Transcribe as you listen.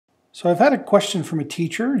So I've had a question from a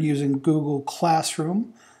teacher using Google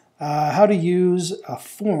Classroom, how to use a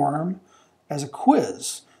form as a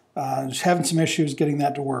quiz. Just having some issues getting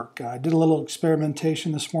that to work. I did a little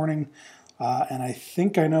experimentation this morning, and I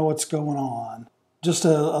think I know what's going on. Just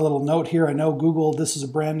a little note here, I know Google, this is a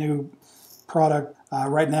brand new product.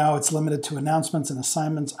 Right now it's limited to announcements and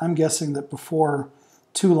assignments. I'm guessing that before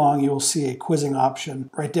too long you'll see a quizzing option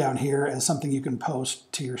right down here as something you can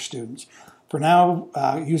post to your students. For now,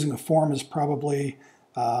 using a form is probably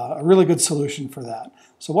a really good solution for that.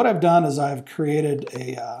 So what I've done is I've created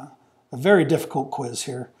a very difficult quiz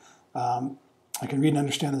here. I can read and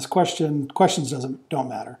understand this question. Questions don't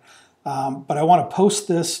matter. But I want to post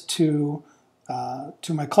this to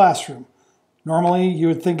my classroom. Normally, you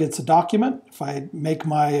would think it's a document. If I make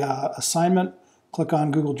my assignment, click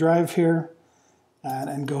on Google Drive here,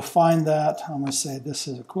 and go find that. I'm going to say this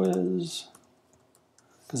is a quiz,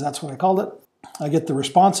 because that's what I called it. I get the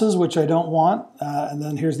responses, which I don't want, and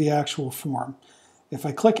then here's the actual form. If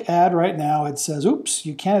I click Add right now, it says, oops,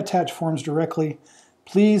 you can't attach forms directly.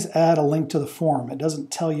 Please add a link to the form. It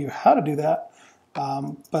doesn't tell you how to do that,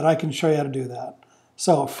 but I can show you how to do that.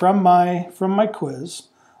 So from my quiz,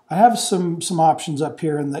 I have some options up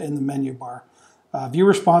here in the menu bar. View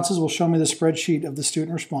responses will show me the spreadsheet of the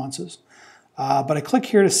student responses, but I click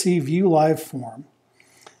here to see View Live Form.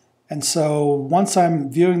 And so once I'm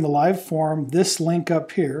viewing the live form, this link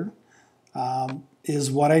up here is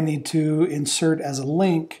what I need to insert as a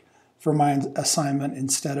link for my assignment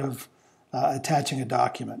instead of attaching a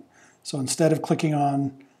document. So instead of clicking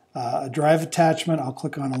on a drive attachment, I'll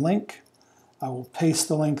click on a link. I will paste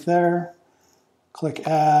the link there, click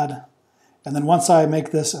Add, and then once I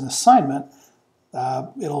make this an assignment,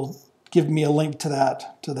 it'll give me a link to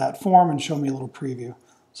that form and show me a little preview.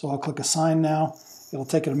 So I'll click Assign now. It'll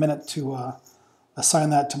take it a minute to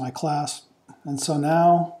assign that to my class. And so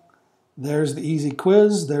now there's the easy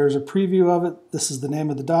quiz. There's a preview of it. This is the name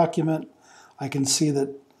of the document. I can see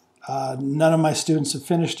that none of my students have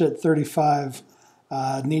finished it. 35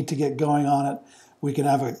 need to get going on it. We can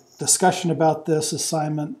have a discussion about this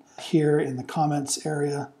assignment here in the comments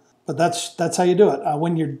area. But that's how you do it.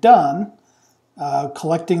 When you're done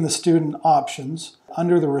collecting the student options,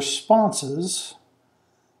 under the responses,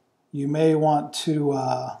 you may want to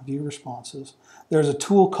view responses. There's a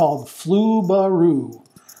tool called Flubaroo.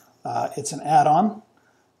 It's an add-on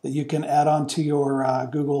that you can add on to your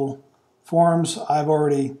Google Forms. I've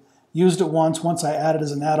already used it once. Once I add it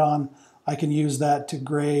as an add-on, I can use that to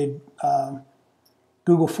grade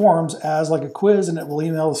Google Forms as like a quiz, and it will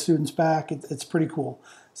email the students back. It's pretty cool.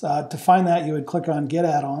 So, to find that, you would click on Get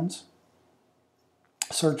Add-ons,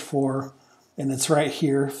 search for, and it's right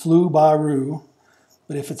here, Flubaroo.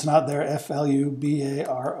 But if it's not there,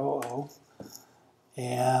 F-L-U-B-A-R-O-O,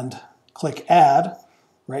 and click Add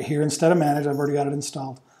right here instead of Manage. I've already got it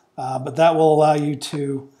installed. But that will allow you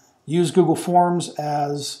to use Google Forms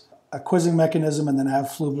as a quizzing mechanism and then have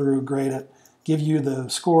Flubaroo grade it, give you the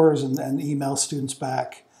scores, and email students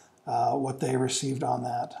back what they received on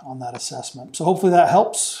that assessment. So hopefully that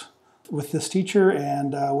helps with this teacher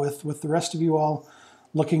and with the rest of you all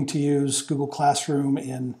looking to use Google Classroom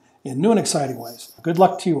in new and exciting ways. Good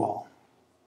luck to you all.